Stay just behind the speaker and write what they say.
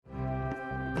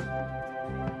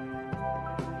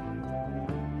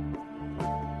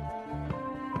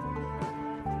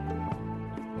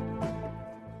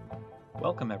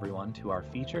Welcome, everyone, to our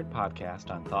featured podcast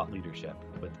on thought leadership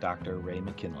with Dr. Ray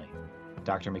McKinley.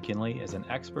 Dr. McKinley is an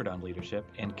expert on leadership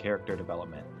and character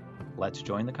development. Let's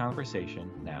join the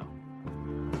conversation now.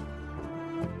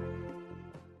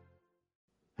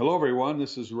 Hello, everyone.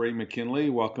 This is Ray McKinley.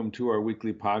 Welcome to our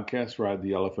weekly podcast, Ride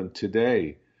the Elephant.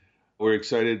 Today, we're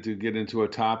excited to get into a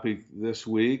topic this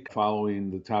week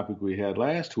following the topic we had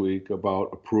last week about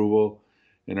approval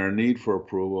and our need for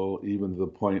approval, even to the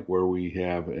point where we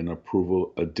have an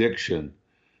approval addiction.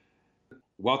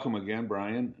 Welcome again,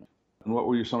 Brian. And what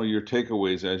were some of your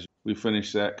takeaways as we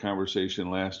finished that conversation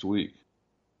last week?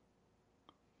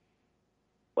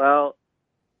 Well,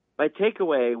 my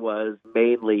takeaway was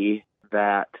mainly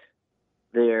that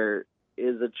there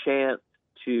is a chance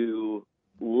to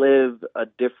live a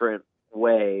different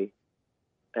way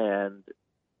and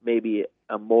maybe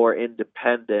a more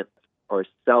independent or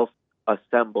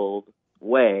self-assembled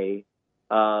way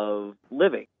of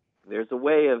living. There's a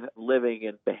way of living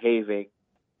and behaving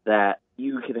that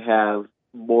you can have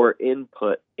more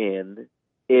input in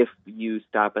if you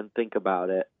stop and think about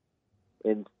it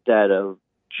instead of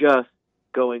just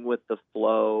going with the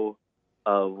flow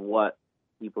of what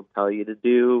people tell you to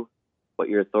do, what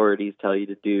your authorities tell you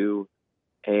to do,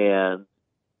 and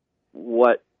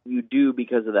what you do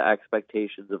because of the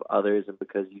expectations of others and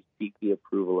because you seek the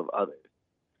approval of others.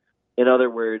 In other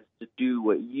words, to do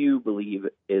what you believe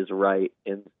is right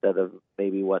instead of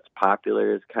maybe what's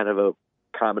popular is kind of a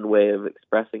common way of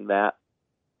expressing that.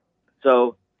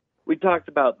 So we talked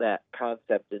about that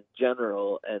concept in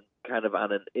general and kind of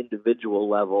on an individual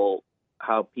level,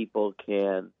 how people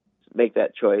can make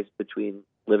that choice between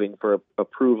living for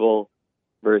approval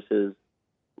versus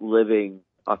living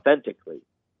authentically,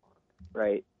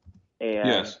 right? And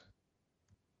yes.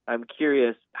 I'm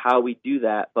curious how we do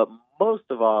that, but most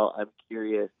of all, I'm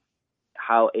curious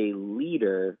how a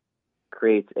leader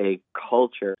creates a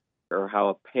culture or how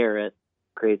a parent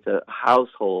creates a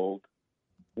household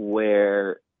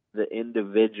where the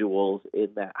individuals in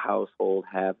that household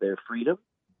have their freedom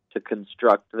to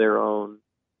construct their own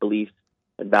beliefs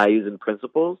and values and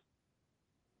principles.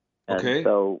 Okay. And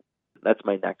so that's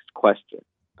my next question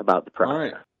about the process. All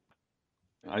right.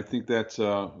 I think that's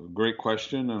a great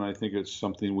question, and I think it's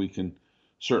something we can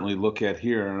certainly look at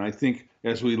here. And I think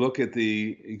as we look at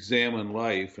the examine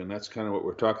life, and that's kind of what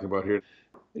we're talking about here,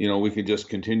 we can just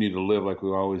continue to live like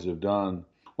we always have done,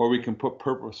 or we can put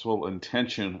purposeful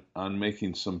intention on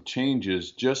making some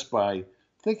changes just by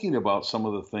thinking about some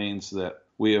of the things that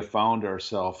we have found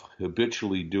ourselves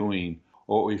habitually doing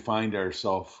or we find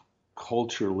ourselves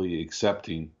culturally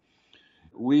accepting.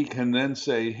 We can then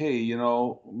say, hey,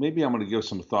 maybe I'm going to give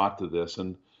some thought to this.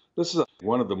 And this is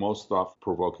one of the most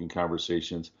thought-provoking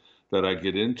conversations that I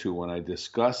get into when I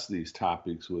discuss these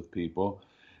topics with people.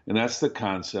 And that's the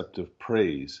concept of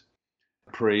praise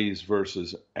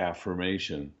versus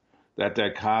affirmation. That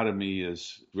dichotomy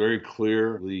is very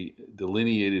clearly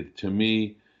delineated to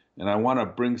me. And I want to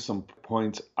bring some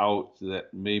points out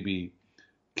that maybe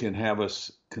can have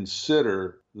us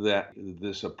consider that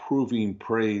this approving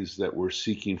praise that we're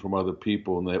seeking from other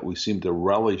people and that we seem to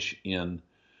relish in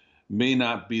may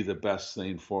not be the best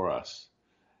thing for us.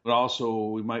 But also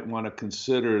we might want to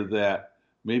consider that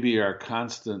maybe our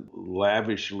constant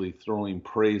lavishly throwing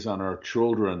praise on our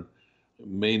children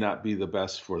may not be the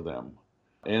best for them.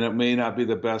 And it may not be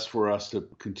the best for us to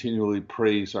continually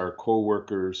praise our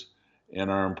coworkers and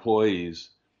our employees,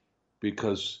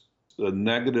 because the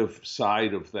negative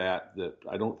side of that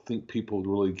I don't think people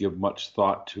really give much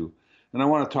thought to. And I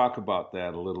want to talk about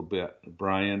that a little bit,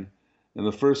 Brian. And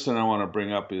the first thing I want to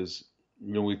bring up is,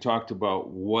 we talked about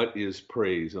what is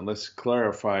praise, and let's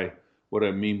clarify what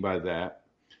I mean by that.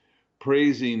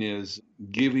 Praising is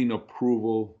giving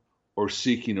approval or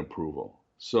seeking approval.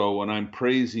 So when I'm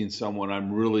praising someone,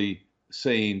 I'm really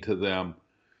saying to them,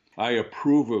 I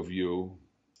approve of you,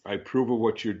 I approve of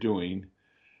what you're doing,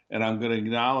 and I'm going to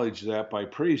acknowledge that by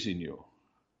praising you.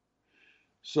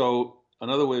 So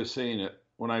another way of saying it,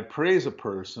 when I praise a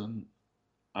person,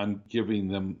 I'm giving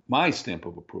them my stamp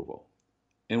of approval.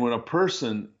 And when a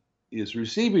person is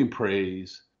receiving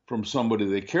praise from somebody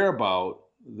they care about,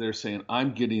 they're saying,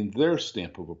 I'm getting their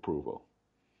stamp of approval.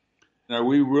 And are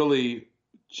we really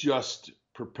just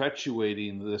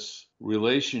perpetuating this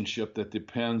relationship that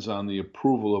depends on the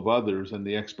approval of others and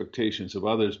the expectations of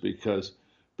others? Because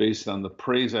based on the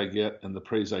praise I get and the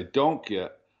praise I don't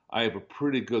get, I have a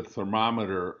pretty good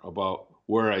thermometer about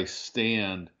where I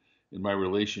stand in my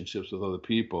relationships with other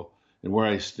people and where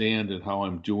I stand and how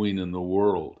I'm doing in the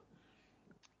world.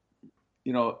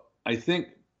 I think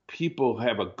people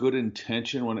have a good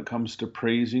intention when it comes to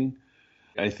praising.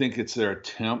 I think it's their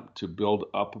attempt to build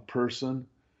up a person.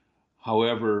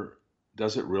 However,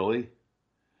 does it really?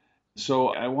 So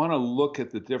I want to look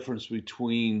at the difference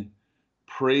between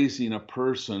praising a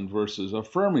person versus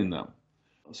affirming them.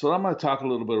 So I'm going to talk a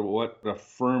little bit about what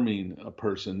affirming a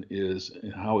person is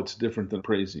and how it's different than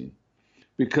praising.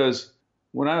 Because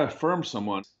when I affirm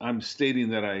someone, I'm stating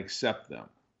that I accept them.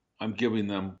 I'm giving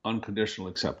them unconditional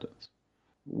acceptance.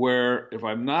 Where if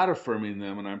I'm not affirming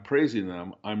them and I'm praising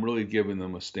them, I'm really giving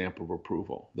them a stamp of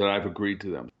approval that I've agreed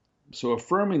to them. So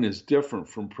affirming is different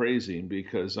from praising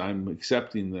because I'm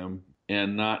accepting them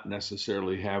and not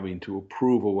necessarily having to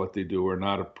approve of what they do or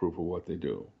not approve of what they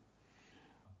do.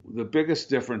 The biggest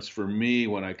difference for me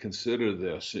when I consider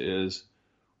this is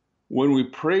when we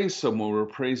praise someone, we're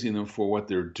praising them for what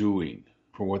they're doing,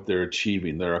 for what they're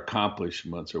achieving, their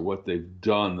accomplishments, or what they've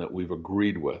done that we've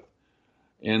agreed with.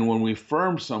 And when we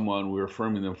affirm someone, we're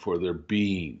affirming them for their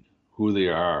being, who they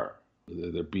are.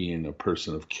 They're being a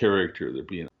person of character, they're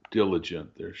being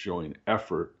diligent, they're showing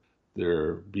effort,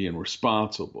 they're being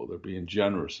responsible, they're being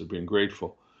generous, they're being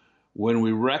grateful. When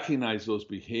we recognize those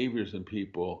behaviors in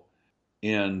people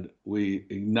and we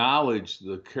acknowledge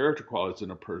the character qualities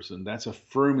in a person, that's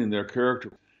affirming their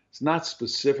character. It's not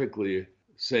specifically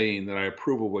saying that I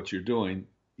approve of what you're doing.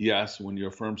 Yes, when you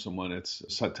affirm someone,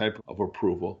 it's a type of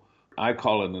approval. I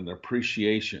call it an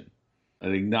appreciation,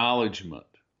 an acknowledgement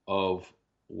of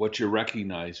what you're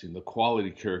recognizing, the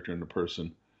quality character in the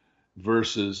person,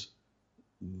 versus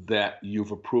that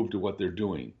you've approved of what they're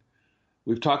doing.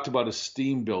 We've talked about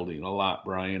esteem building a lot,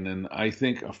 Brian, and I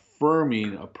think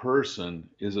affirming a person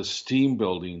is esteem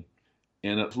building,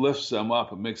 and it lifts them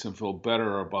up. It makes them feel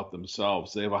better about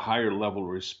themselves. They have a higher level of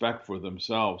respect for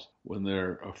themselves when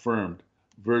they're affirmed,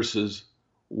 versus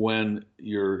when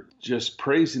you're just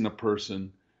praising a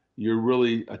person, you're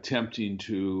really attempting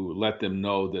to let them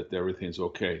know that everything's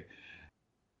okay.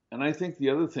 And I think the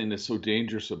other thing that's so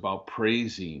dangerous about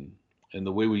praising and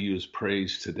the way we use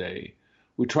praise today,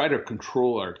 we try to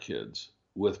control our kids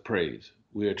with praise.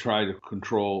 We try to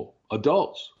control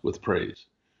adults with praise.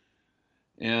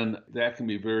 And that can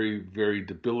be very, very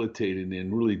debilitating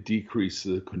and really decrease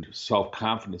the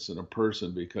self-confidence in a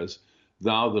person, because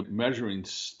now the measuring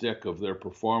stick of their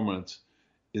performance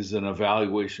is an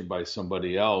evaluation by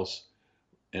somebody else,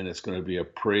 and it's going to be a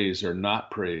praise or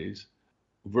not praise,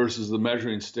 versus the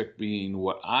measuring stick being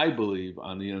what I believe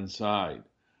on the inside,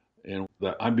 and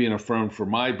that I'm being affirmed for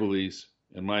my beliefs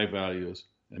and my values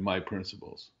and my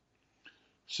principles.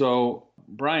 So,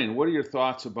 Brian, what are your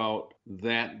thoughts about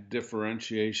that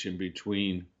differentiation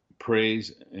between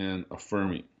praise and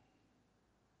affirming?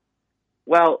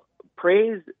 Well,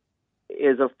 praise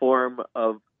is a form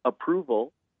of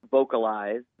approval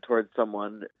vocalized towards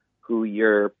someone who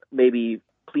you're maybe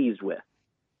pleased with,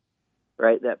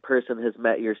 right? That person has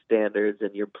met your standards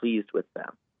and you're pleased with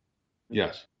them.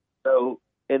 Yes. So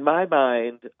in my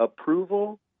mind,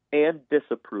 approval and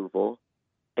disapproval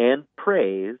and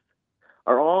praise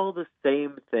are all the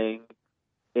same thing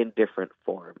in different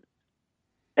forms.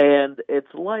 And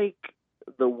it's like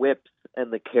the whips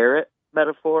and the carrot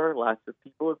metaphor. Lots of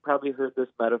people have probably heard this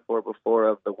metaphor before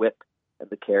of the whip and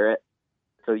the carrot.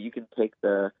 So you can take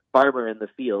the farmer in the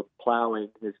field plowing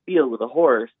his field with a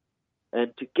horse,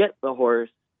 and to get the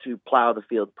horse to plow the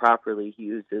field properly, he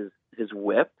uses his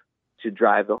whip to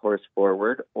drive the horse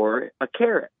forward, or a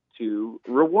carrot to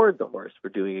reward the horse for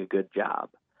doing a good job.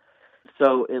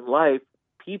 So in life,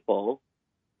 people,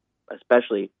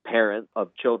 especially parents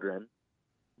of children,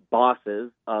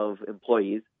 bosses of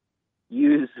employees,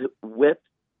 use whips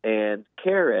and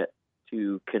carrot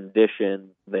to condition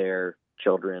their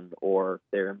children or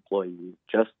their employees,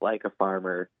 just like a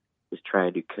farmer is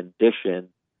trying to condition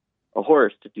a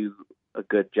horse to do a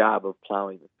good job of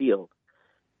plowing the field.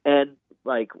 And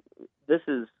like, this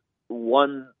is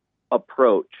one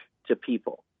approach to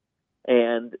people.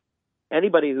 And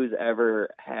anybody who's ever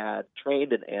had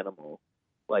trained an animal,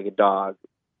 like a dog,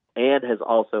 and has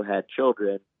also had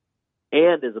children,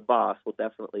 and is a boss, will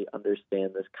definitely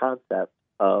understand this concept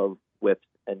of whips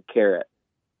and carrot.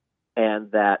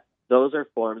 And that those are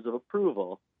forms of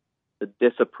approval. The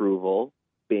disapproval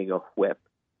being a whip,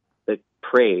 the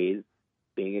praise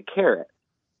being a carrot.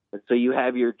 And so you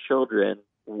have your children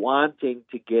wanting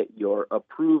to get your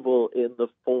approval in the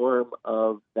form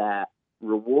of that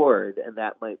reward, and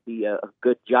that might be a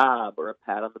good job or a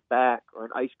pat on the back or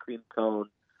an ice cream cone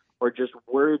or just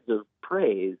words of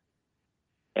praise,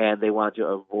 and they want to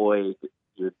avoid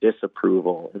your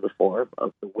disapproval in the form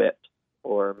of the whip,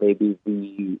 or maybe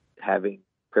the having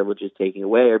privileges taken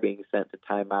away or being sent to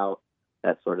timeout,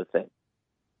 that sort of thing.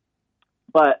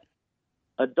 But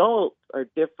adults are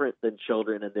different than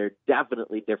children, and they're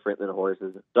definitely different than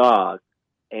horses and dogs.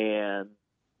 And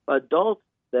adults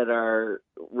that are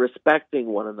respecting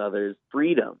one another's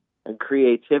freedom and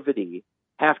creativity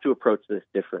have to approach this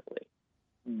differently,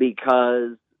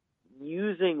 because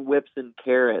using whips and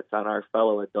carrots on our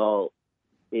fellow adults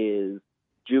is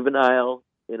juvenile,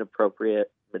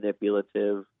 inappropriate,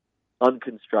 manipulative,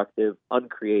 unconstructive,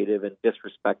 uncreative, and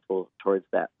disrespectful towards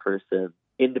that person's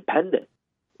independence,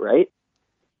 right?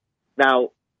 Now,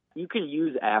 you can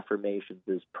use affirmations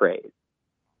as praise.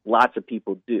 Lots of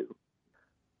people do.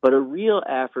 But a real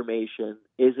affirmation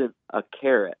isn't a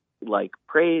carrot like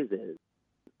praise is.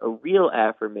 A real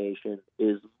affirmation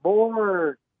is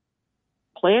more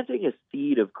planting a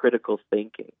seed of critical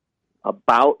thinking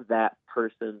about that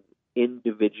person's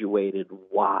individuated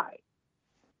why.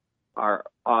 Our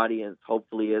audience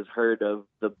hopefully has heard of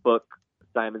the book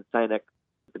Simon Sinek,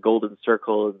 The Golden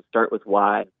Circle, and Start With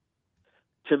Why.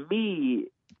 To me,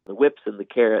 the whips and the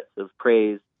carrots of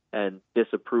praise and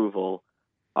disapproval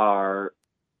are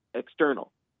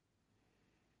external.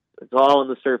 It's all on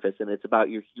the surface, and it's about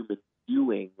your human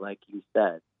doing, like you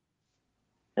said.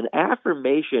 An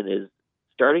affirmation is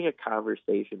starting a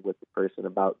conversation with the person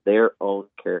about their own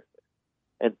character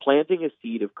and planting a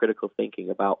seed of critical thinking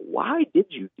about, why did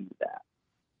you do that?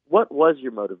 What was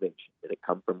your motivation? Did it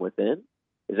come from within?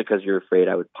 Is it because you're afraid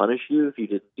I would punish you if you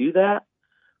didn't do that?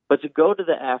 But to go to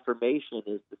the affirmation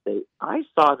is to say, I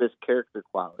saw this character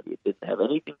quality. It didn't have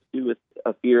anything to do with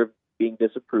a fear of being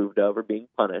disapproved of or being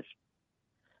punished.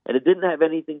 And it didn't have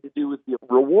anything to do with the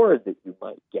reward that you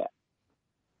might get.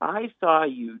 I saw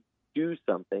you do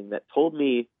something that told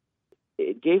me,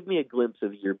 it gave me a glimpse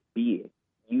of your being,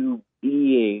 you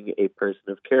being a person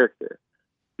of character,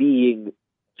 being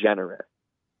generous,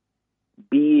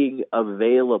 being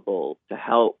available to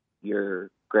help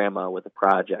your grandma with a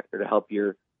project or to help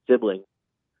your sibling,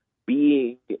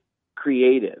 being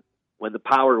creative. When the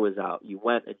power was out, you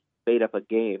went and made up a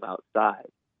game outside.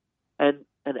 And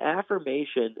an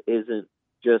affirmation isn't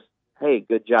just, hey,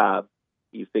 good job,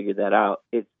 you figured that out.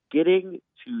 It's getting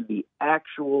to the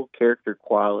actual character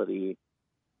quality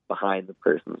behind the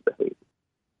person's behavior.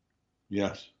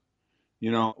 Yes.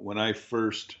 You know, when I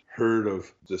first heard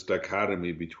of this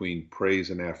dichotomy between praise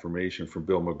and affirmation from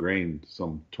Bill McGrain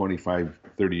some 25,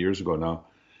 30 years ago now,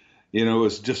 you know, it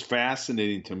was just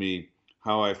fascinating to me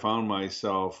how I found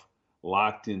myself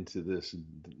locked into this,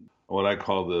 what I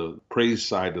call the praise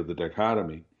side of the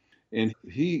dichotomy. And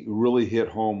he really hit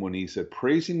home when he said,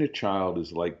 praising a child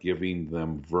is like giving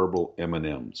them verbal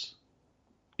M&Ms.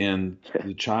 And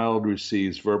the child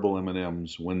receives verbal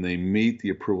M&Ms when they meet the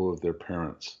approval of their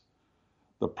parents.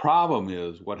 The problem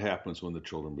is what happens when the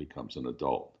children becomes an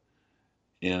adult.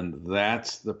 And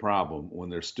that's the problem. When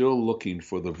they're still looking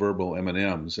for the verbal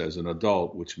M&Ms as an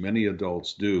adult, which many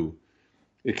adults do,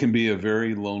 it can be a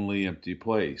very lonely, empty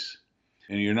place.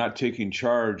 And you're not taking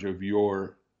charge of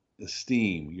your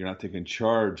esteem. You're not taking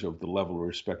charge of the level of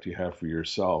respect you have for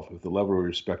yourself. If the level of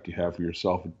respect you have for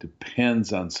yourself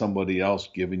depends on somebody else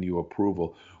giving you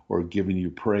approval or giving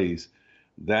you praise,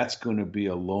 that's going to be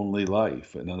a lonely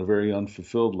life and a very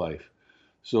unfulfilled life.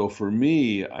 So for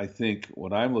me, I think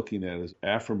what I'm looking at is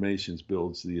affirmations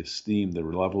builds the esteem, the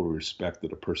level of respect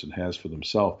that a person has for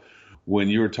themselves. When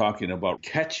you're talking about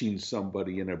catching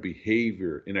somebody in a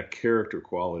behavior, in a character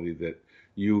quality that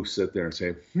you sit there and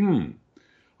say,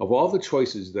 of all the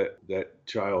choices that that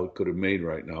child could have made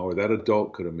right now, or that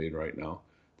adult could have made right now,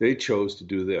 they chose to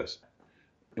do this.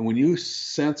 And when you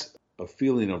sense a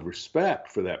feeling of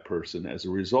respect for that person as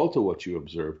a result of what you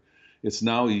observed, it's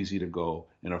now easy to go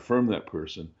and affirm that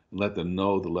person and let them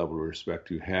know the level of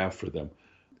respect you have for them.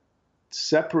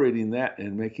 Separating that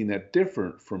and making that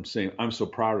different from saying, I'm so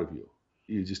proud of you.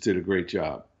 You just did a great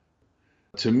job.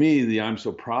 To me, the I'm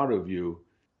so proud of you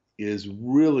is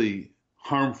really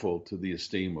harmful to the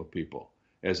esteem of people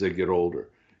as they get older.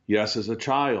 Yes, as a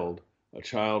child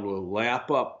will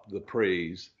lap up the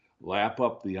praise, lap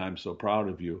up the I'm so proud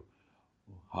of you.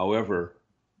 However,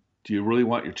 do you really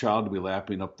want your child to be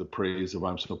lapping up the praise of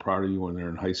I'm so proud of you when they're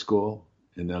in high school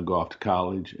and then go off to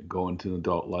college and go into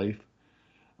adult life?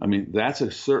 I mean, that's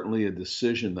certainly a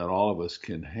decision that all of us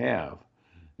can have.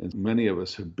 And many of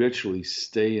us habitually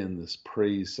stay in this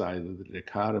praise side of the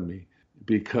dichotomy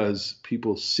because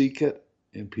people seek it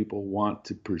and people want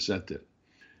to present it.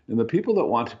 And the people that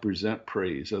want to present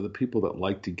praise are the people that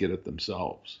like to get it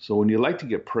themselves. So when you like to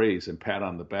get praise and pat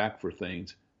on the back for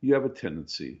things, you have a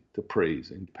tendency to praise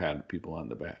and pat people on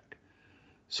the back.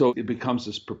 So it becomes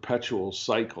this perpetual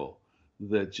cycle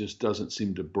that just doesn't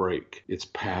seem to break its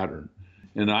pattern.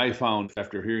 And I found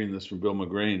after hearing this from Bill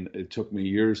McGrain, it took me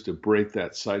years to break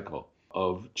that cycle.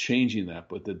 of changing that,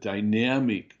 but the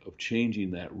dynamic of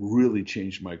changing that really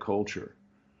changed my culture.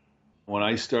 When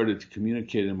I started to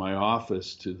communicate in my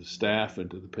office to the staff and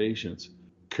to the patients,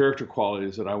 character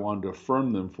qualities that I wanted to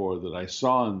affirm them for, that I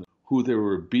saw in who they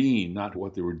were being, not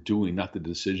what they were doing, not the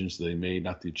decisions they made,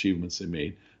 not the achievements they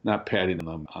made, not patting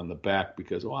them on the back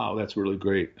because, wow, that's really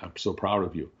great. I'm so proud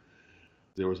of you.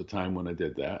 There was a time when I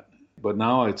did that. But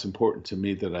now it's important to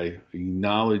me that I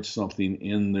acknowledge something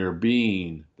in their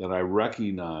being that I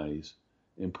recognize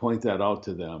and point that out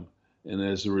to them. And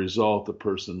as a result, the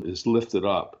person is lifted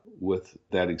up with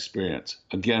that experience.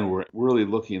 Again, we're really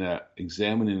looking at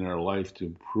examining our life to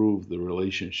improve the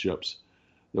relationships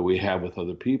that we have with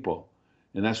other people.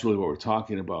 And that's really what we're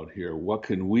talking about here. What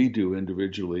can we do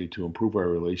individually to improve our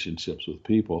relationships with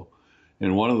people?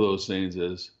 And one of those things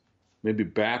is maybe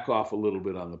back off a little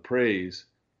bit on the praise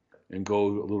and go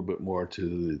a little bit more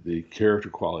to the character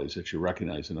qualities that you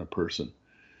recognize in a person.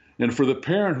 And for the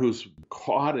parent who's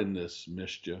caught in this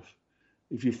mischief,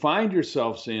 if you find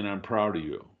yourself saying, I'm proud of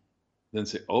you, then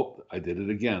say, oh, I did it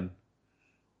again.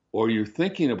 Or you're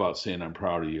thinking about saying, I'm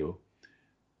proud of you.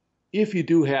 If you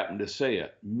do happen to say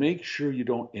it, make sure you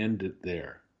don't end it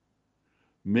there.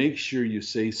 Make sure you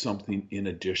say something in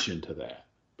addition to that,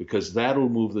 because that'll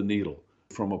move the needle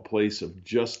from a place of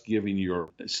just giving your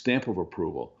stamp of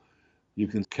approval. You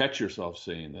can catch yourself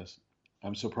saying this,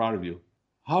 I'm so proud of you.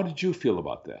 How did you feel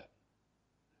about that?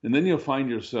 And then you'll find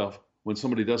yourself, when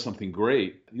somebody does something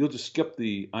great, you'll just skip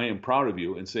the I am proud of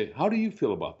you and say, how do you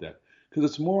feel about that? Because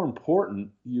it's more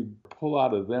important you pull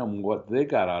out of them what they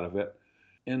got out of it.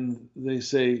 And they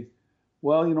say,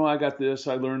 well, you know, I got this,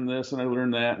 I learned this, and I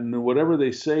learned that. And whatever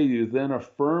they say, you then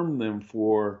affirm them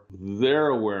for their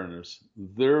awareness,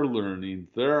 their learning,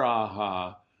 their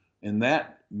aha. And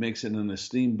that makes it an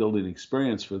esteem building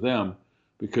experience for them,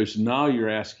 because now you're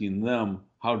asking them,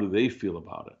 how do they feel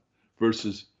about it,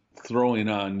 versus throwing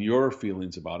on your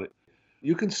feelings about it.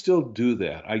 You can still do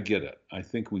that. I get it. I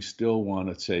think we still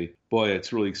want to say, boy,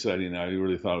 it's really exciting. I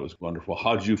really thought it was wonderful.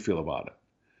 How did you feel about it?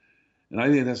 And I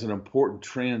think that's an important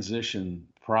transition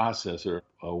process, or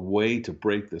a way to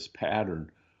break this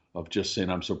pattern of just saying,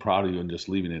 I'm so proud of you, and just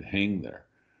leaving it hang there.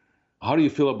 How do you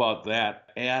feel about that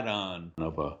add-on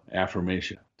of an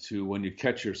affirmation to when you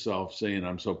catch yourself saying,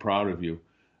 I'm so proud of you?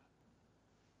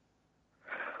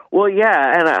 Well,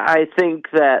 yeah, and I think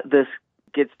that this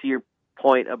gets to your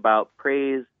point about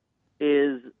praise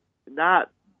is not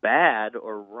bad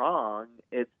or wrong.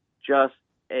 It's just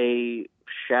a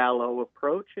shallow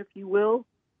approach, if you will.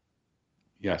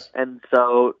 Yes. And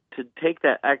so to take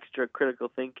that extra critical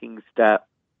thinking step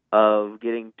of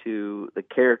getting to the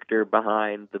character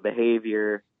behind the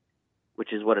behavior,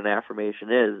 which is what an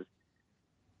affirmation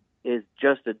is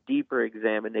just a deeper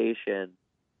examination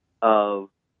of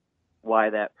why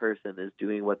that person is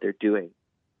doing what they're doing.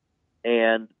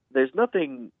 And there's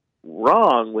nothing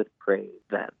wrong with praise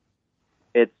then.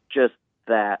 It's just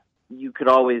that you could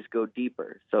always go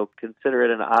deeper. So consider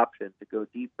it an option to go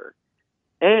deeper.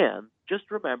 And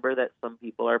just remember that some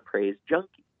people are praise junkies.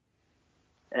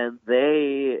 And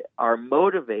they are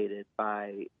motivated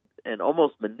by and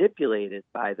almost manipulated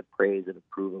by the praise and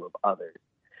approval of others.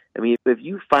 I mean, if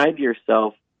you find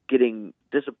yourself getting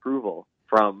disapproval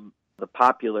from the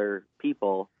popular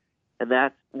people, and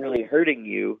that's really hurting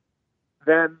you,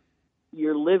 then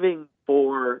you're living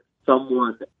for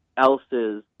someone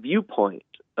else's viewpoint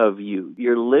of you.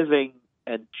 You're living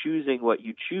and choosing what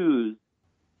you choose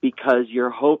because you're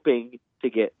hoping to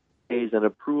get praise and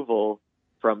approval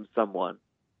from someone.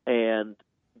 And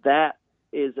that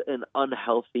is an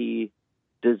unhealthy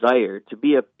desire. To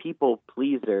be a people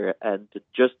pleaser and to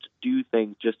just do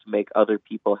things just to make other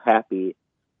people happy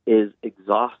is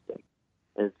exhausting.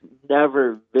 It's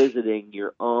never visiting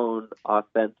your own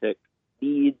authentic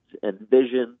needs and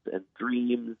visions and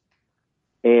dreams.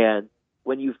 And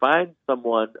when you find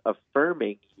someone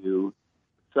affirming you,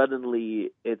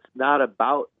 suddenly it's not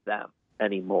about them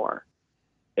anymore.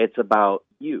 It's about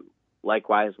you.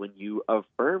 Likewise, when you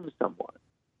affirm someone,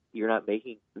 you're not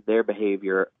making their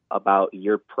behavior about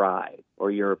your pride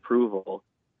or your approval.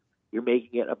 You're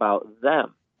making it about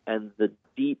them and the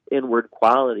deep inward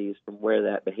qualities from where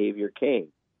that behavior came.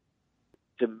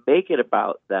 To make it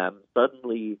about them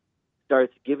suddenly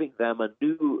starts giving them a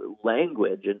new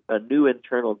language and a new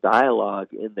internal dialogue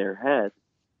in their head,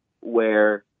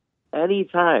 where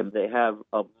anytime they have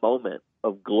a moment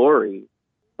of glory,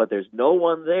 but there's no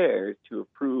one there to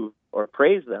approve or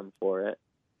praise them for it,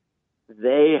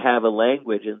 they have a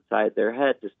language inside their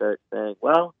head to start saying,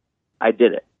 well, I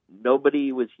did it.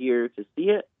 Nobody was here to see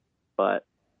it, but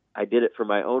I did it for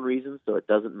my own reasons, so it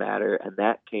doesn't matter. And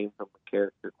that came from the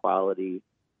character quality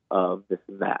of this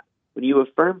and that. When you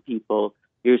affirm people,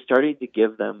 you're starting to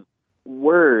give them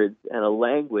words and a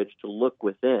language to look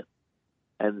within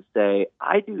and say,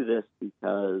 I do this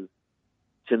because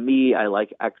to me, I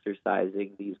like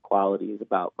exercising these qualities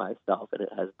about myself, and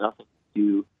it has nothing to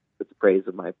do with the praise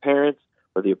of my parents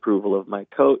or the approval of my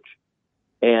coach.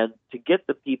 And to get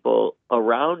the people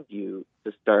around you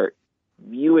to start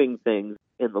viewing things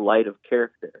in the light of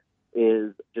character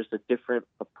is just a different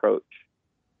approach.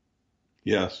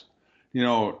 Yes. You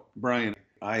know, Brian,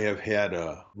 I have had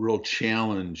a real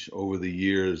challenge over the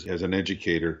years as an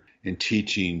educator in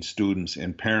teaching students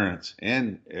and parents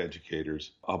and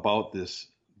educators about this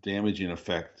damaging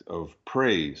effect of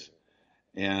praise.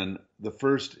 And the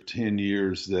first 10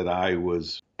 years that I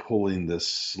was pulling this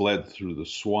sled through the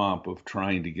swamp of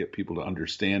trying to get people to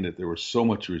understand it, there was so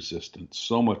much resistance,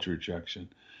 so much rejection.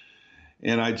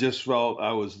 And I just felt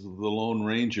I was the Lone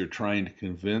Ranger trying to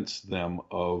convince them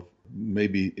of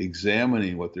maybe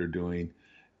examining what they're doing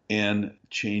and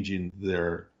changing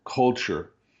their culture.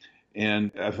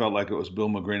 And I felt like it was Bill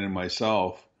McGrain and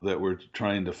myself that were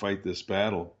trying to fight this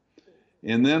battle.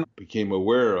 And then became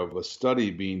aware of a study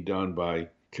being done by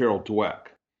Carol Dweck.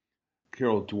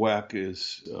 Carol Dweck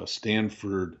is a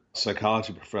Stanford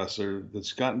psychology professor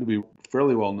that's gotten to be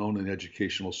fairly well known in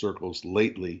educational circles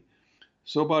lately.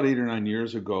 So about 8 or 9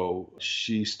 years ago,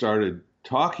 she started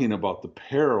talking about the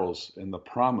perils and the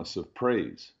promise of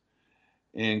praise.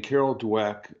 And Carol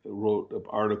Dweck wrote an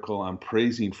article on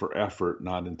praising for effort,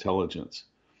 not intelligence.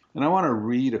 And I want to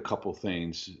read a couple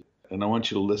things, and I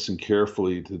want you to listen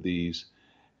carefully to these,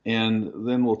 and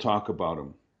then we'll talk about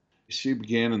them. She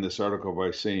began in this article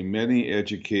by saying many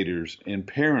educators and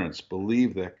parents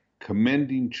believe that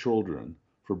commending children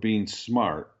for being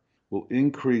smart will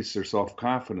increase their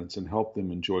self-confidence and help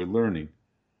them enjoy learning.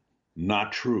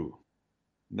 Not true.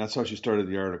 And that's how she started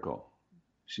the article.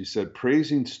 She said,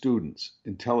 praising students'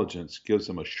 intelligence gives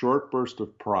them a short burst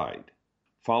of pride,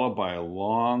 followed by a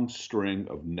long string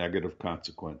of negative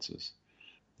consequences.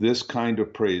 This kind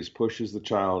of praise pushes the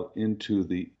child into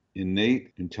the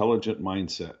innate intelligent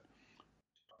mindset.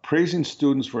 Praising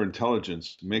students for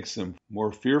intelligence makes them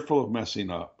more fearful of messing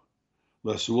up,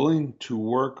 less willing to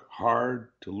work hard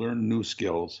to learn new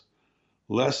skills,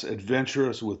 less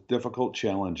adventurous with difficult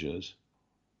challenges,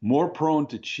 more prone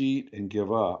to cheat and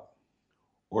give up,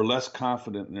 or less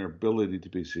confident in their ability to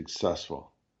be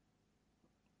successful.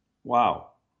 Wow,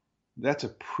 that's a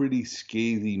pretty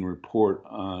scathing report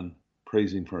on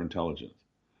praising for intelligence.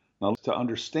 Now, to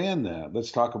understand that,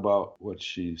 let's talk about what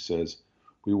she says.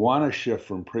 We want to shift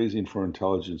from praising for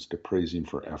intelligence to praising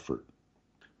for effort.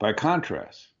 By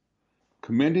contrast,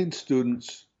 commending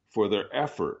students for their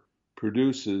effort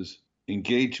produces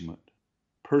engagement,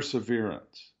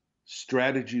 perseverance,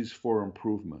 strategies for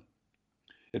improvement.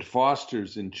 It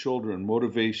fosters in children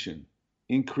motivation,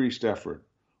 increased effort,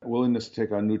 willingness to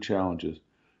take on new challenges,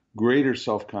 greater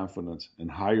self-confidence, and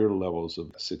higher levels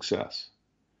of success.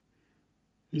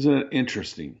 Isn't it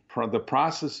interesting? The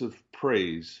process of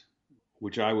praise,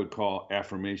 which I would call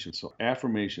affirmation. So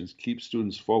affirmations keep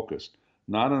students focused,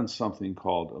 not on something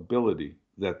called ability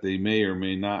that they may or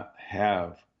may not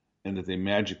have and that they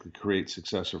magically create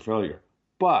success or failure,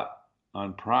 but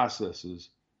on processes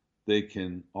they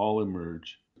can all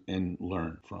emerge and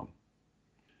learn from.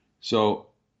 So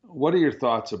what are your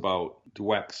thoughts about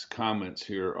Dweck's comments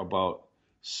here about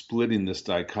splitting this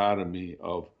dichotomy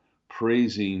of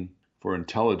praising for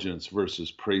intelligence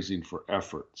versus praising for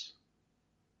efforts?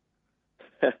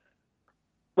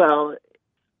 Well,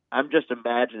 I'm just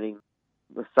imagining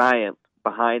the science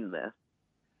behind this,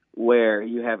 where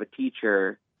you have a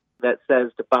teacher that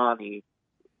says to Bonnie,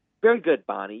 very good,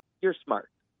 Bonnie, you're smart.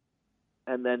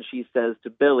 And then she says to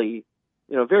Billy,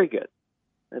 very good.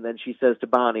 And then she says to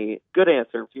Bonnie, good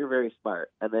answer, you're very smart.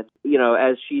 And then,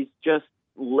 as she's just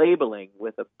labeling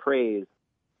with a praise,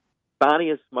 Bonnie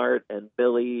is smart and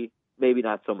Billy maybe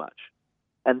not so much.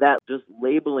 And that just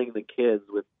labeling the kids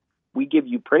with, we give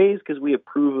you praise because we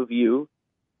approve of you,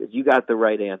 because you got the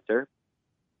right answer.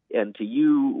 And to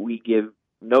you, we give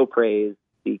no praise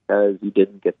because you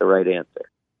didn't get the right answer.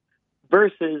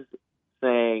 Versus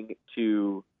saying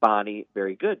to Bonnie,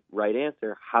 very good, right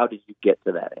answer. How did you get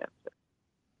to that answer?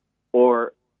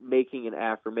 Or making an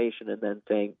affirmation and then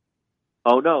saying,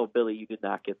 oh no, Billy, you did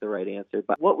not get the right answer.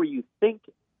 But what were you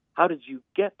thinking? How did you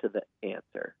get to the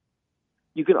answer?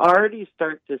 You can already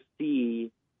start to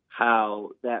see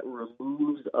how that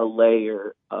removes a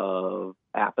layer of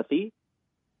apathy.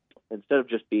 Instead of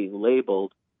just being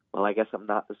labeled, well, I guess I'm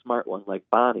not the smart one like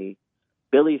Bonnie,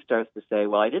 Billy starts to say,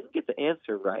 well, I didn't get the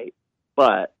answer right,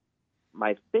 but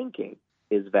my thinking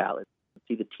is valid.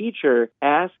 See, the teacher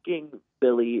asking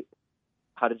Billy,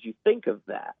 how did you think of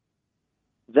that?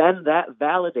 then that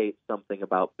validates something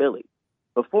about Billy.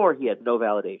 Before, he had no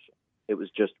validation. It was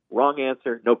just wrong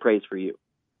answer, no praise for you.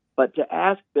 But to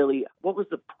ask Billy, what was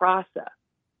the process?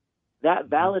 That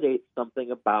validates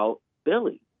something about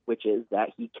Billy, which is that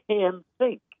he can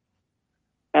think.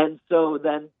 And so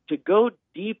then to go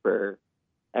deeper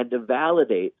and to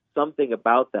validate something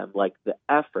about them, like the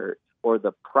effort or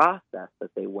the process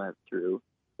that they went through,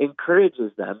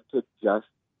 encourages them to just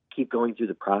keep going through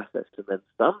the process. And then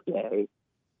someday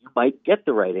you might get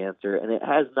the right answer. And it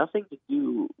has nothing to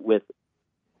do with,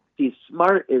 see,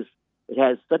 smart is, it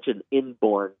has such an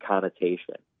inborn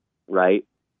connotation, right?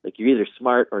 Like you're either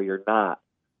smart or you're not.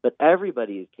 But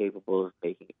everybody is capable of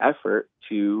making effort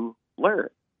to learn.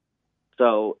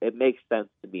 So it makes sense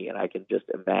to me, and I can just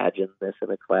imagine this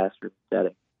in a classroom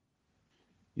setting.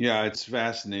 Yeah, it's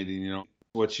fascinating.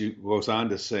 What she goes on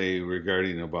to say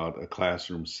regarding about a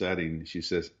classroom setting, she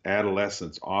says,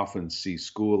 adolescents often see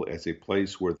school as a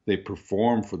place where they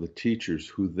perform for the teachers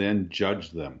who then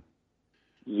judge them.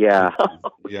 Yeah.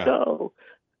 Yeah. No.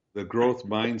 The growth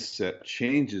mindset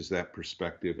changes that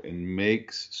perspective and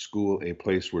makes school a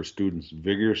place where students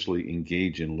vigorously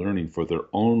engage in learning for their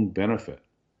own benefit.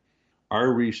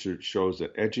 Our research shows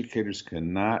that educators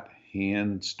cannot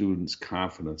hand students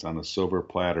confidence on a silver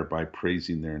platter by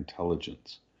praising their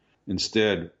intelligence.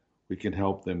 Instead, we can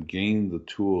help them gain the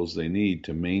tools they need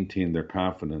to maintain their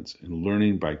confidence in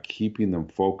learning by keeping them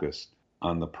focused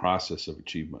on the process of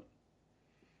achievement.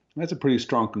 That's a pretty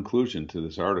strong conclusion to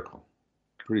this article.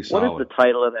 Pretty solid. What is the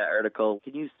title of that article?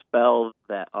 Can you spell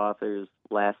that author's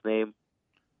last name?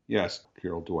 Yes,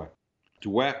 Carol Dweck.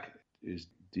 Dweck is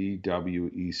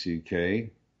D-W-E-C-K.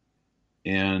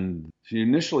 And she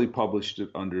initially published it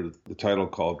under the title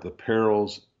called The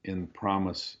Perils and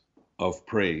Promise of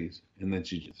Praise. And then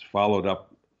she followed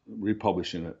up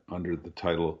republishing it under the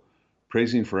title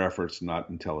Praising for Efforts, Not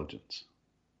Intelligence.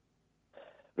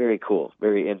 Very cool.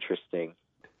 Very interesting.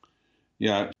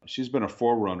 Yeah, she's been a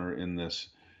forerunner in this.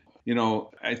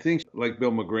 I think like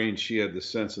Bill McGrain, she had the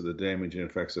sense of the damaging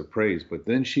effects of praise, but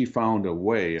then she found a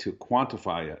way to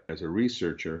quantify it as a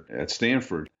researcher at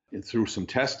Stanford through some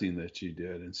testing that she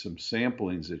did and some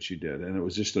samplings that she did. And it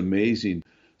was just amazing.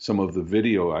 Some of the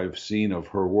video I've seen of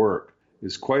her work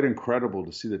is quite incredible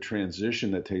to see the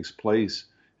transition that takes place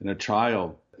in a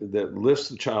child that lifts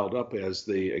the child up as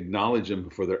they acknowledge them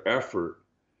for their effort.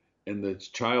 And the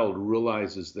child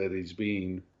realizes that he's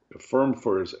being affirmed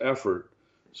for his effort.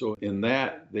 So in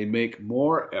that, they make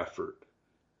more effort.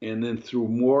 And then through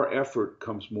more effort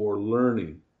comes more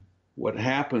learning. What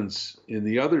happens in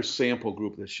the other sample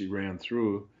group that she ran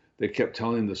through, they kept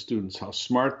telling the students how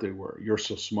smart they were. You're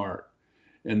so smart.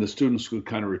 And the students would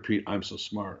kind of repeat, I'm so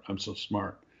smart, I'm so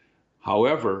smart.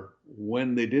 However,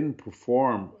 when they didn't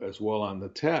perform as well on the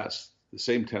test, the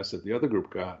same test that the other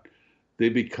group got, they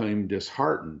became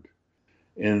disheartened.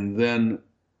 And then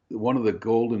one of the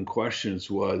golden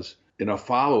questions was, in a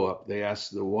follow-up, they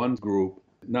asked the one group,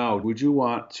 now, would you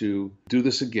want to do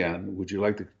this again? Would you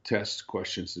like the test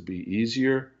questions to be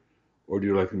easier, or do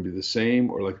you like them to be the same,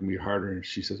 or like them to be harder? And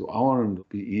she says, well, I want them to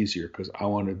be easier because I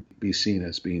want to be seen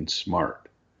as being smart.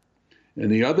 And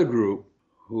the other group,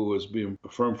 who was being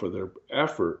affirmed for their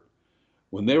effort,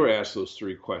 when they were asked those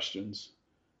three questions,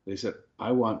 they said,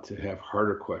 I want to have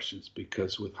harder questions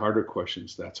because with harder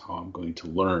questions, that's how I'm going to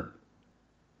learn.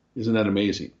 Isn't that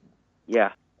amazing?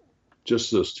 Yeah.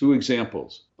 Just those two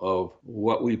examples of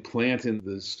what we plant in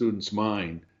the student's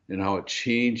mind and how it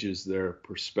changes their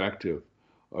perspective.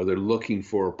 Are they looking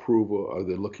for approval? Are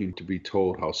they looking to be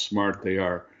told how smart they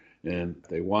are? And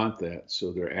they want that.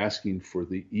 So they're asking for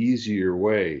the easier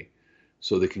way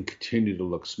so they can continue to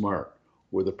look smart.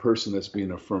 Where the person that's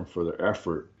being affirmed for their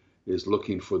effort is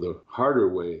looking for the harder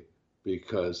way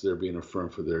because they're being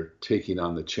affirmed for their taking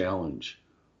on the challenge.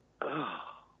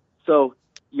 So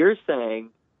you're saying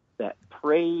that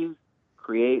praise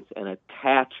creates an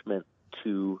attachment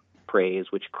to praise,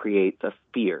 which creates a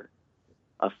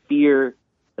fear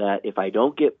that if I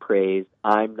don't get praise,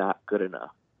 I'm not good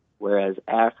enough. Whereas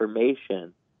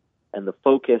affirmation and the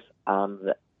focus on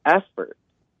the effort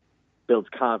builds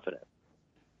confidence.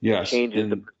 Yes. Changes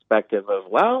the perspective of,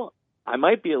 well, I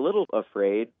might be a little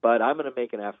afraid, but I'm going to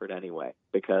make an effort anyway,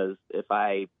 because if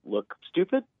I look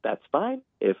stupid, that's fine.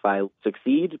 If I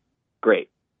succeed, great.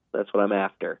 That's what I'm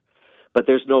after. But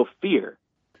there's no fear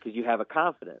because you have a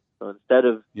confidence. So instead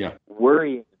of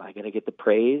worrying, am I going to get the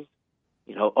praise?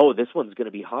 Oh, this one's going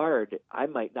to be hard. I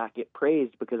might not get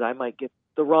praised because I might get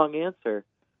the wrong answer.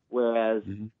 Whereas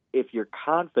if you're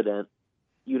confident,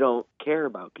 you don't care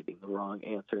about getting the wrong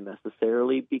answer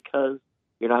necessarily because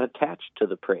you're not attached to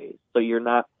the praise. So you're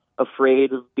not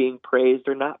afraid of being praised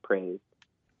or not praised.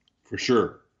 For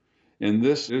sure. And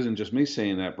this isn't just me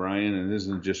saying that, Brian, and it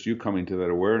isn't just you coming to that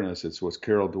awareness. It's what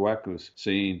Carol Dweck was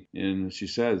saying. And she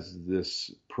says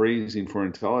this praising for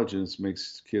intelligence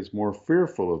makes kids more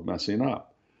fearful of messing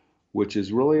up, which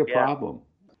is really a problem.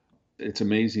 It's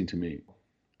amazing to me.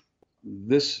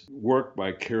 This work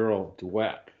by Carol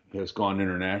Dweck has gone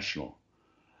international.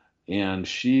 And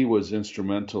she was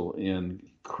instrumental in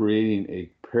creating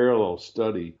a parallel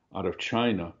study out of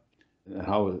China and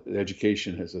how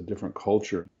education has a different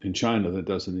culture in China than it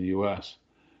does in the U.S.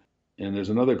 And there's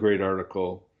another great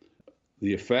article,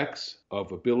 The Effects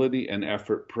of Ability and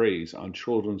Effort Praise on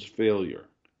Children's Failure,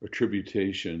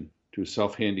 Attribution to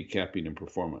Self-Handicapping and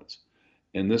Performance.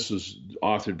 And this was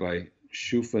authored by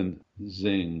Shufeng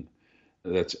Xing,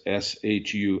 that's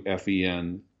Shufenxing.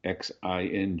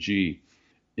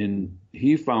 And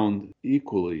he found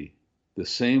equally the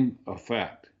same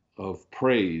effect of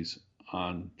praise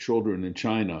on children in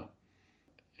China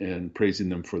and praising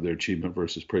them for their achievement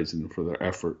versus praising them for their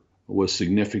effort was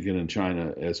significant in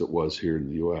China as it was here in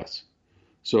the U.S.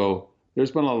 So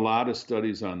there's been a lot of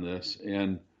studies on this,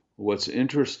 and what's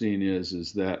interesting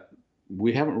is that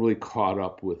we haven't really caught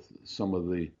up with some of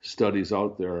the studies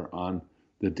out there on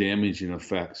the damaging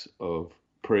effects of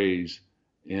praise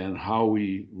and how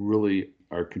we really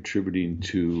are contributing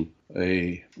to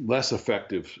a less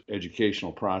effective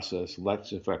educational process,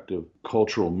 less effective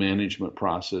cultural management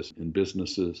process in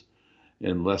businesses,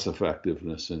 and less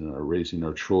effectiveness in raising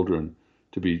our children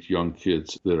to be young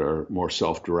kids that are more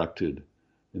self-directed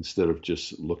instead of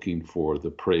just looking for the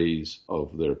praise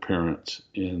of their parents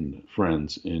and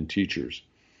friends and teachers.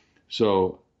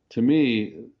 So to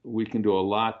me, we can do a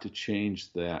lot to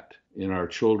change that in our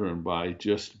children by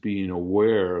just being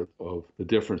aware of the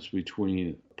difference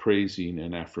between praising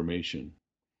and affirmation.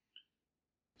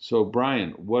 So,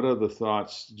 Brian, what other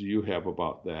thoughts do you have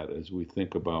about that as we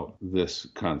think about this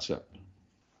concept?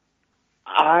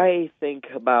 I think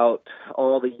about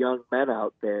all the young men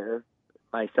out there,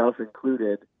 myself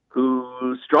included,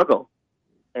 who struggle.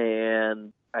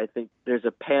 And I think there's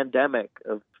a pandemic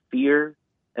of fear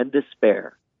and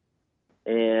despair.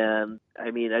 And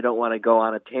I mean, I don't want to go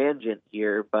on a tangent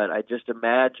here, but I just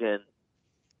imagine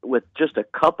with just a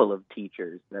couple of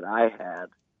teachers that I had,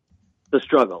 the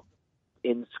struggle.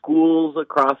 In schools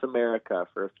across America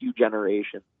for a few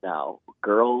generations now,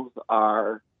 girls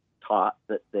are taught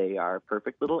that they are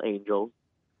perfect little angels,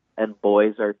 and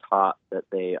boys are taught that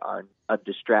they are a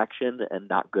distraction and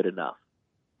not good enough.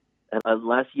 And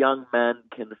unless young men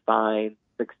can find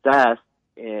success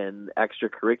in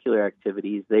extracurricular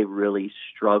activities, they really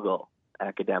struggle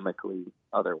academically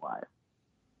otherwise.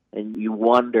 And you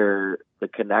wonder the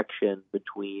connection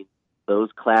between those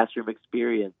classroom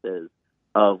experiences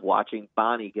of watching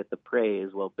Bonnie get the praise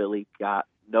while Billy got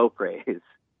no praise,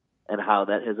 and how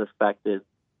that has affected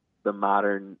the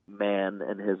modern man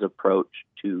and his approach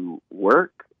to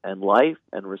work and life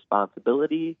and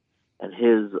responsibility and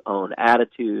his own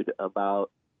attitude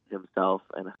about himself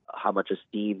and how much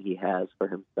esteem he has for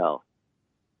himself.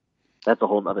 That's a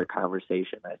whole other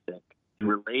conversation, I think,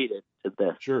 related to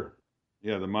this. Sure.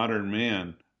 Yeah, the modern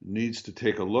man needs to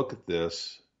take a look at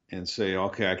this and say,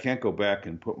 okay, I can't go back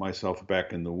and put myself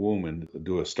back in the womb and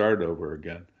do a start over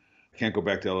again. I can't go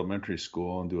back to elementary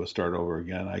school and do a start over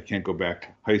again. I can't go back to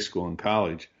high school and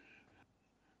college.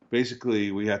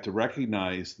 Basically, we have to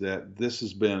recognize that this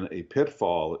has been a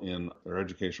pitfall in our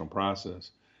educational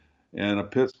process and a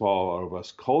pitfall of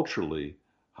us culturally,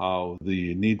 how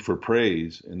the need for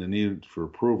praise and the need for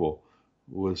approval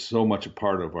was so much a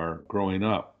part of our growing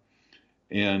up.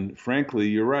 And frankly,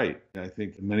 you're right. I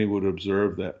think many would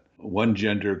observe that one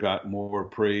gender got more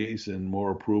praise and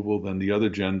more approval than the other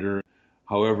gender.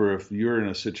 However, if you're in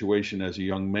a situation as a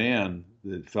young man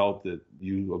that felt that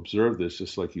you observed this,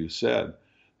 just like you said,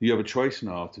 you have a choice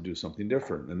now to do something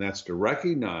different. And that's to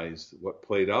recognize what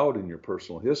played out in your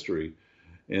personal history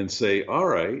and say, all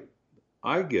right,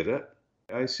 I get it.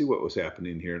 I see what was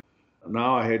happening here.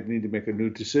 Now I need to make a new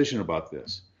decision about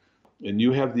this. And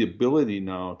you have the ability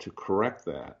now to correct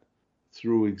that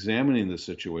through examining the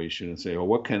situation and say, well,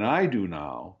 what can I do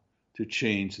now to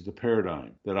change the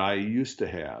paradigm that I used to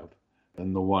have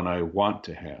and the one I want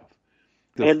to have?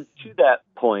 And to that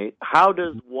point, how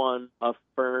does one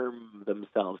affirm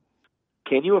themselves?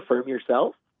 Can you affirm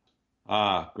yourself?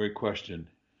 Great question.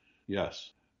 Yes.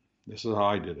 This is how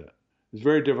I did it. It's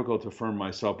very difficult to affirm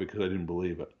myself because I didn't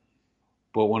believe it.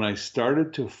 But when I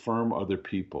started to affirm other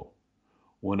people,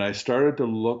 when I started to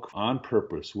look on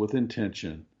purpose with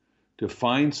intention to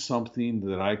find something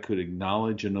that I could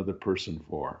acknowledge another person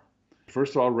for,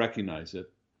 first of all, recognize it,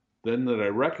 then that I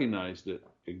recognized it,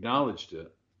 acknowledged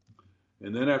it,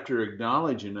 And then after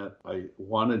acknowledging it, I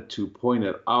wanted to point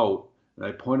it out, and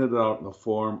I pointed it out in the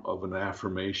form of an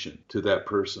affirmation to that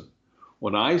person.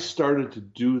 When I started to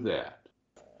do that,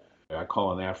 I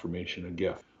call an affirmation a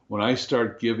gift. When I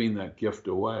start giving that gift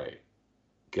away,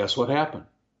 guess what happened?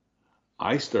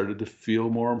 I started to feel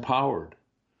more empowered.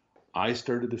 I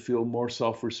started to feel more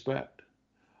self-respect.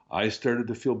 I started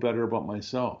to feel better about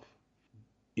myself.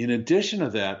 In addition to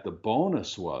that, the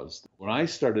bonus was when I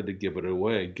started to give it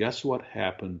away, guess what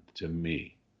happened to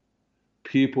me?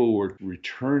 People were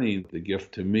returning the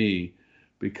gift to me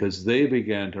because they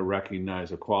began to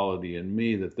recognize a quality in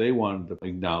me that they wanted to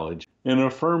acknowledge and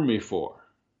affirm me for.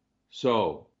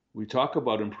 So we talk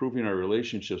about improving our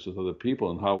relationships with other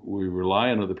people and how we rely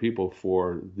on other people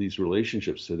for these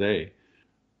relationships today.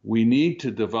 We need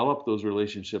to develop those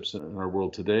relationships in our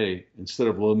world today instead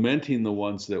of lamenting the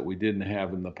ones that we didn't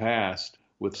have in the past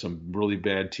with some really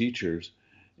bad teachers,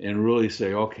 and really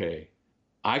say, okay,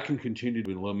 I can continue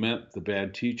to lament the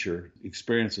bad teacher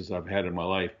experiences I've had in my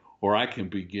life, or I can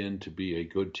begin to be a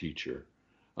good teacher,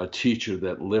 a teacher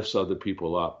that lifts other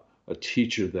people up, a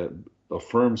teacher that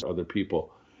affirms other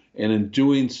people. And in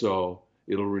doing so,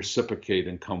 it'll reciprocate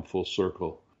and come full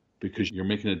circle because you're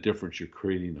making a difference. You're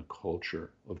creating a culture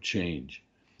of change.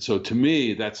 So to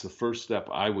me, that's the first step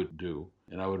I would do,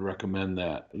 and I would recommend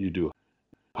that you do.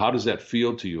 How does that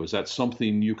feel to you? Is that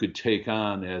something you could take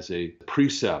on as a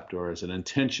precept or as an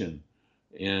intention?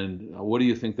 And what do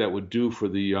you think that would do for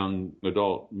the young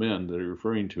adult men that you're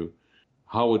referring to?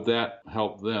 How would that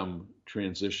help them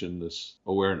transition this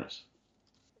awareness?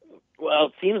 Well,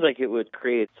 it seems like it would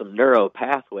create some neuro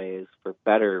pathways for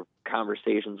better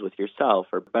conversations with yourself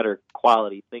or better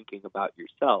quality thinking about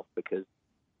yourself, because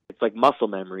it's like muscle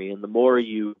memory. And the more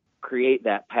you create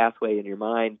that pathway in your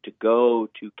mind to go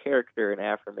to character and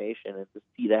affirmation and to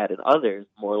see that in others,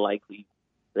 more likely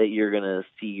that you're going to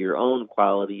see your own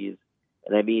qualities.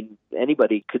 And I mean,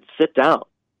 anybody could sit down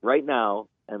right now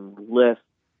and list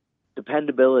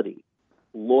dependability,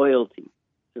 loyalty,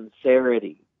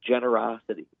 sincerity,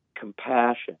 generosity,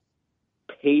 compassion,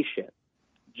 patience,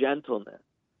 gentleness,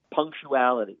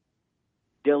 punctuality,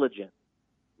 diligence.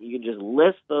 You can just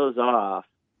list those off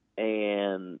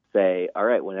and say, all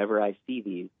right, whenever I see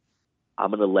these, I'm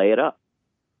going to lay it up.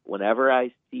 Whenever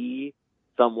I see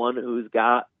someone who's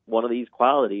got one of these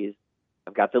qualities,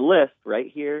 I've got the list right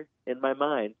here in my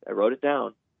mind. I wrote it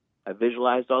down. I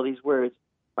visualized all these words.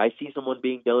 If I see someone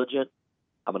being diligent,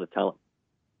 I'm going to tell them.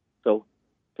 So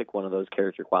pick one of those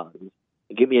character qualities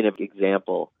and give me an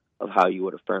example of how you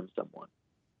would affirm someone.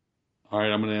 All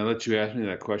right, I'm going to let you ask me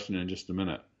that question in just a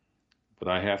minute, but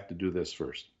I have to do this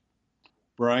first.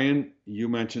 Brian, you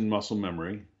mentioned muscle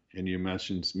memory, and you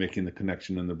mentioned making the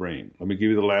connection in the brain. Let me give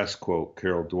you the last quote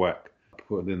Carol Dweck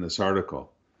put in this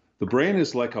article. The brain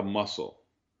is like a muscle.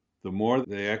 The more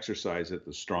they exercise it,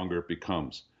 the stronger it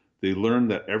becomes. They learn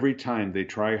that every time they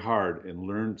try hard and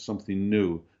learn something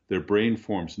new, their brain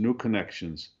forms new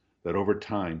connections that over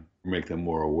time make them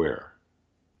more aware.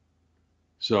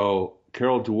 So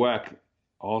Carol Dweck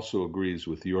also agrees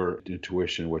with your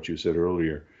intuition, what you said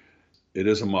earlier. It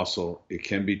is a muscle. It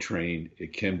can be trained.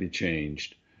 It can be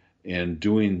changed. And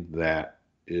doing that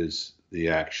is the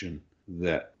action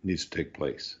that needs to take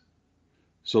place.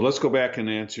 So let's go back and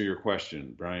answer your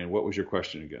question. Brian, what was your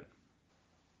question again?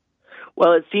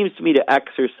 Well, it seems to me to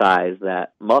exercise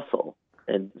that muscle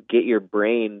and get your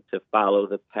brain to follow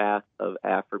the path of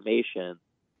affirmation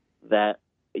that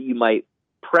you might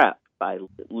prep by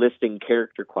listing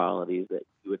character qualities that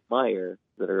you admire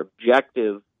that are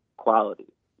objective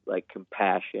qualities, like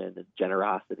compassion and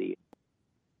generosity.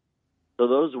 So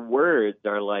those words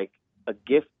are like a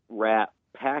gift wrap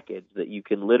package that you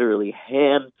can literally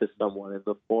hand to someone in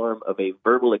the form of a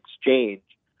verbal exchange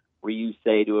where you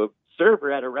say to a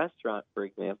server at a restaurant, for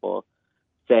example,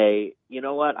 say, you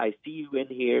know what, I see you in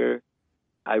here.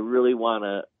 I really want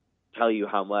to tell you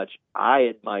how much I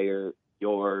admire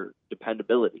your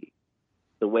dependability,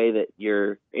 the way that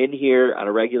you're in here on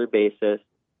a regular basis.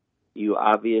 You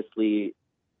obviously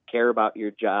care about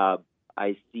your job.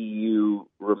 I see you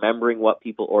remembering what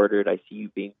people ordered. I see you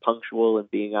being punctual and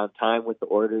being on time with the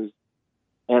orders.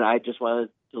 And I just wanted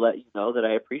to let you know that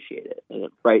I appreciate it. And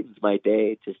it brightens my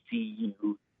day to see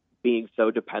you being so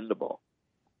dependable,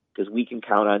 because we can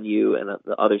count on you and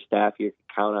the other staff here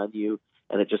can count on you.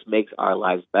 And it just makes our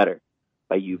lives better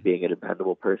by you being a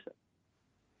dependable person.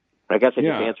 I guess I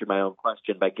just answered my own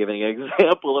question by giving an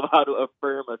example of how to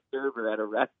affirm a server at a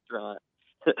restaurant.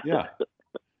 Yeah.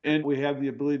 And we have the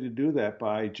ability to do that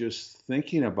by just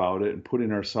thinking about it and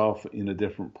putting ourselves in a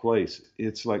different place.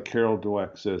 It's like Carol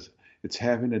Dweck says, it's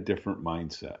having a different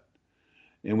mindset.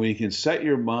 And when you can set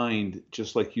your mind,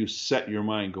 just like you set your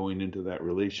mind going into that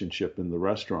relationship in the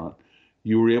restaurant,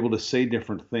 you were able to say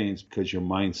different things because your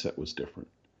mindset was different.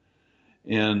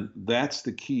 And that's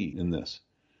the key in this.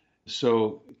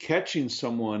 So catching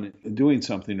someone doing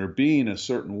something or being a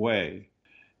certain way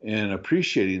and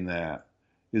appreciating that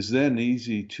is then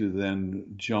easy to then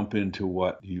jump into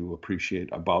what you appreciate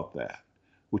about that,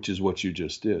 which is what you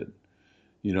just did.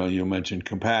 You mentioned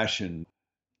compassion.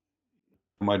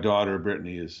 My daughter,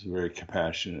 Brittany, is a very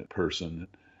compassionate person,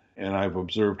 and I've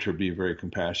observed her be very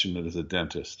compassionate as a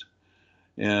dentist.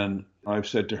 And I've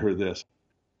said to her this: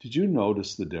 did you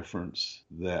notice the difference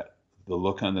that the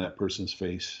look on that person's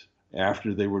face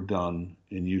after they were done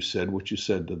and you said what you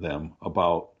said to them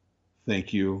about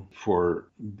thank you for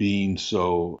being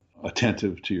so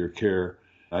attentive to your care?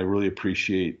 I really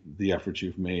appreciate the effort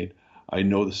you've made. I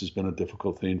know this has been a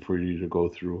difficult thing for you to go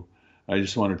through. I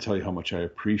just want to tell you how much I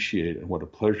appreciate and what a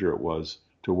pleasure it was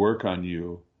to work on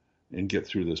you and get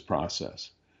through this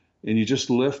process. And you just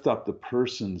lift up the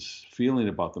person's feeling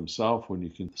about themselves when you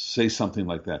can say something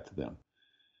like that to them.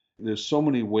 There's so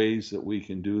many ways that we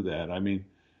can do that. I mean,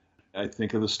 I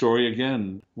think of the story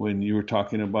again when you were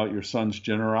talking about your son's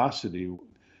generosity.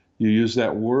 You used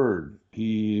that word.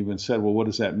 He even said, well, what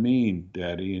does that mean,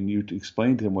 Daddy? And you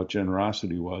explained to him what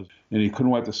generosity was. And he couldn't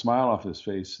wipe the smile off his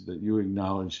face that you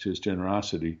acknowledged his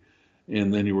generosity.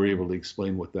 And then you were able to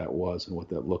explain what that was and what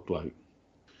that looked like.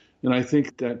 And I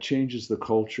think that changes the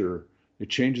culture. It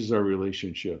changes our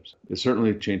relationships. It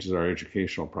certainly changes our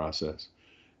educational process.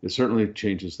 It certainly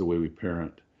changes the way we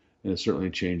parent. And it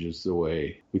certainly changes the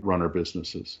way we run our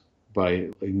businesses by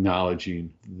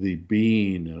acknowledging the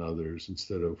being in others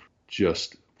instead of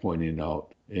just pointing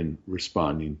out and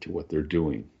responding to what they're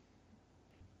doing.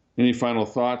 Any final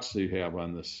thoughts that you have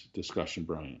on this discussion,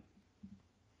 Brian?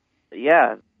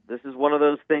 Yeah, this is one of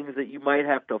those things that you might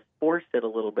have to force it a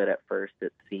little bit at first,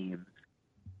 it seems.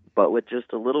 But with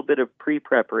just a little bit of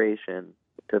pre-preparation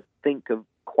to think of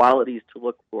qualities to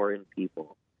look for in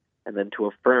people, and then to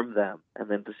affirm them, and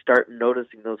then to start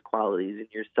noticing those qualities in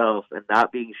yourself and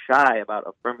not being shy about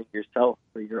affirming yourself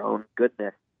for your own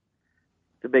goodness.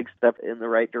 It's a big step in the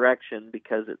right direction,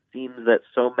 because it seems that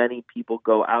so many people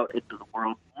go out into the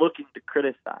world looking to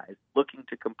criticize, looking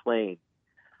to complain,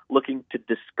 looking to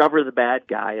discover the bad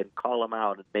guy and call him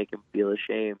out and make him feel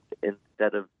ashamed,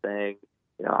 instead of saying,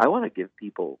 I want to give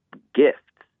people gifts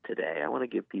today. I want to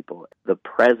give people the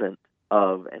present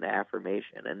of an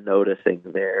affirmation and noticing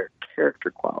their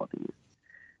character qualities.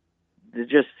 It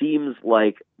just seems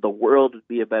like the world would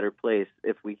be a better place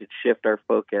if we could shift our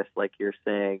focus, like you're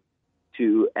saying,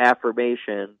 to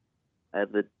affirmation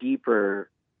and the deeper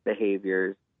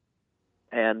behaviors.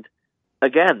 And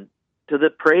again, to the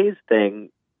praise thing,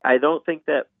 I don't think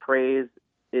that praise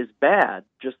is bad,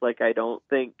 just like I don't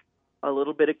think a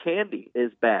little bit of candy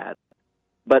is bad.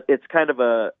 But it's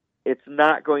it's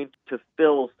not going to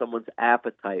fill someone's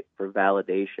appetite for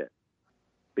validation,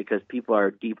 because people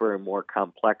are deeper and more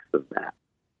complex than that.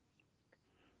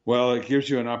 Well, it gives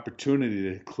you an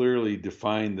opportunity to clearly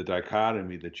define the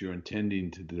dichotomy that you're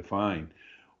intending to define.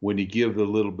 When you give a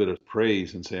little bit of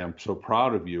praise and say, I'm so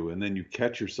proud of you, and then you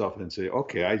catch yourself and say,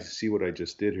 okay, I see what I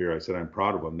just did here. I said, I'm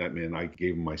proud of him. That meant I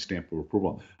gave him my stamp of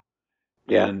approval.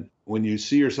 Yeah. And when you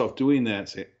see yourself doing that,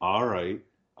 say, all right,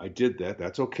 I did that.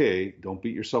 That's okay. Don't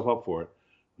beat yourself up for it.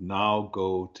 Now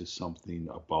go to something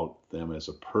about them as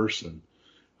a person,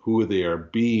 who they are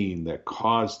being that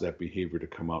caused that behavior to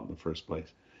come out in the first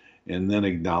place. And then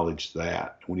acknowledge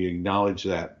that. When you acknowledge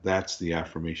that, that's the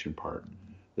affirmation part.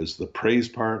 There's the praise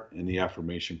part and the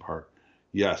affirmation part.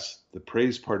 Yes, the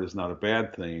praise part is not a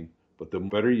bad thing, but the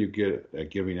better you get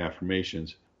at giving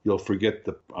affirmations, you'll forget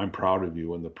the I'm proud of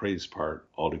you and the praise part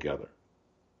altogether.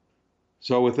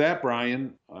 So with that,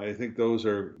 Brian, I think those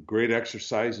are great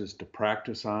exercises to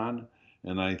practice on.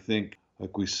 And I think,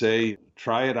 like we say,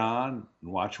 try it on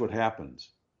and watch what happens.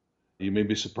 You may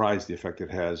be surprised the effect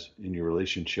it has in your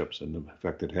relationships and the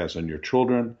effect it has on your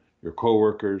children, your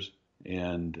coworkers,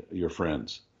 and your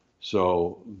friends.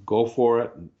 So go for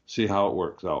it and see how it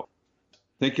works out.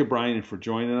 Thank you, Brian, for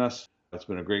joining us. It's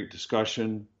been a great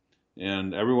discussion.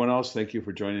 And everyone else, thank you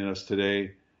for joining us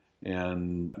today.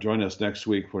 And join us next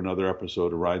week for another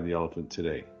episode of Ride the Elephant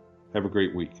Today. Have a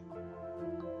great week.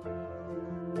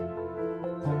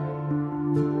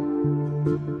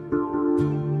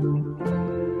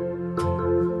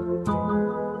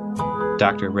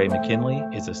 Dr. Ray McKinley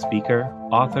is a speaker,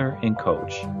 author, and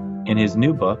coach. In his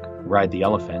new book, Ride the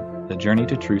Elephant, The Journey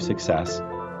to True Success,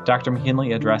 Dr.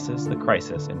 McKinley addresses the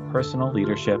crisis in personal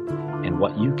leadership and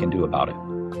what you can do about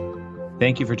it.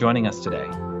 Thank you for joining us today.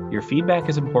 Your feedback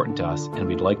is important to us, and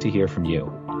we'd like to hear from you.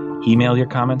 Email your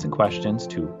comments and questions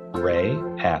to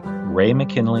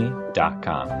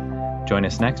ray@raymckinley.com. Join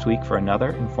us next week for another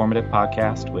informative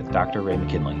podcast with Dr. Ray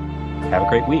McKinley. Have a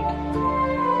great week.